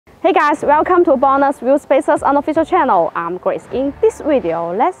Hey guys, welcome to BONOSS Wheel Spacers unofficial channel. I'm Grace. In this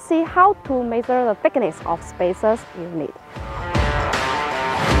video, let's see how to measure the thickness of spacers you need.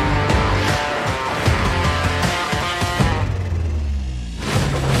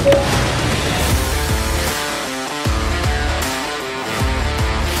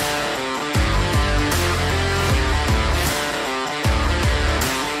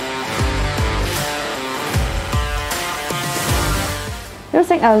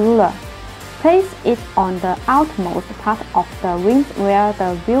 Using a ruler, place it on the outmost part of the rim where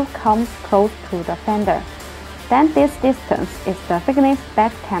the wheel comes close to the fender. Then this distance is the thickness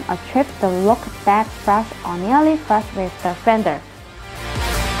that can achieve the look that flush or nearly flush with the fender.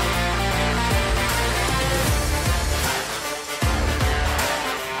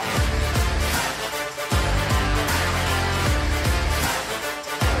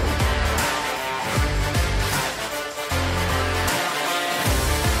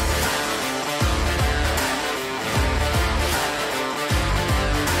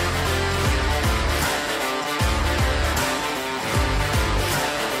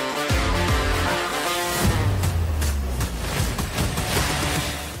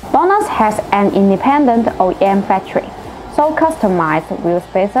 BONOSS has an independent OEM factory, so customized wheel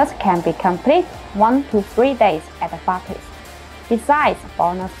spacers can be complete 1 to 3 days at the farthest. Besides,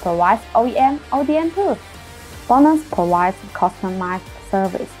 BONOSS provides OEM ODM tools. BONOSS provides customized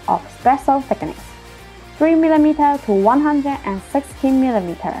service of special thickness, 3mm to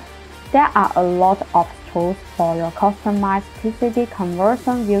 116mm. There are a lot of tools for your customized PCB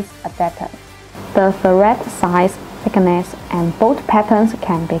conversion wheels adapter. The thread size, thickness, and bolt patterns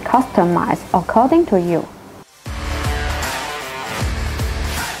can be customized according to you.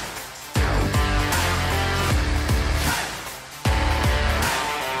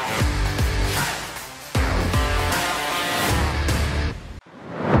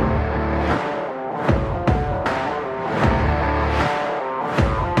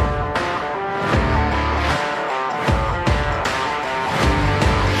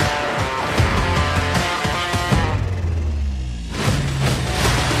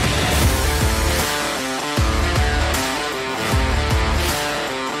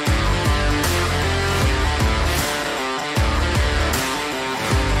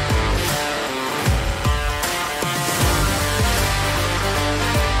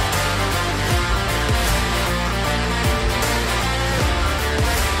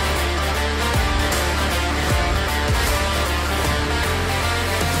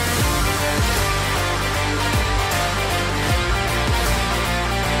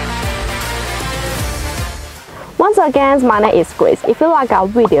 Once again, my name is Grace. If you like our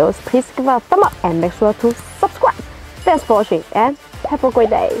videos, please give a thumb up and make sure to subscribe. Thanks for watching and have a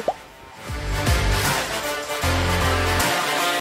great day.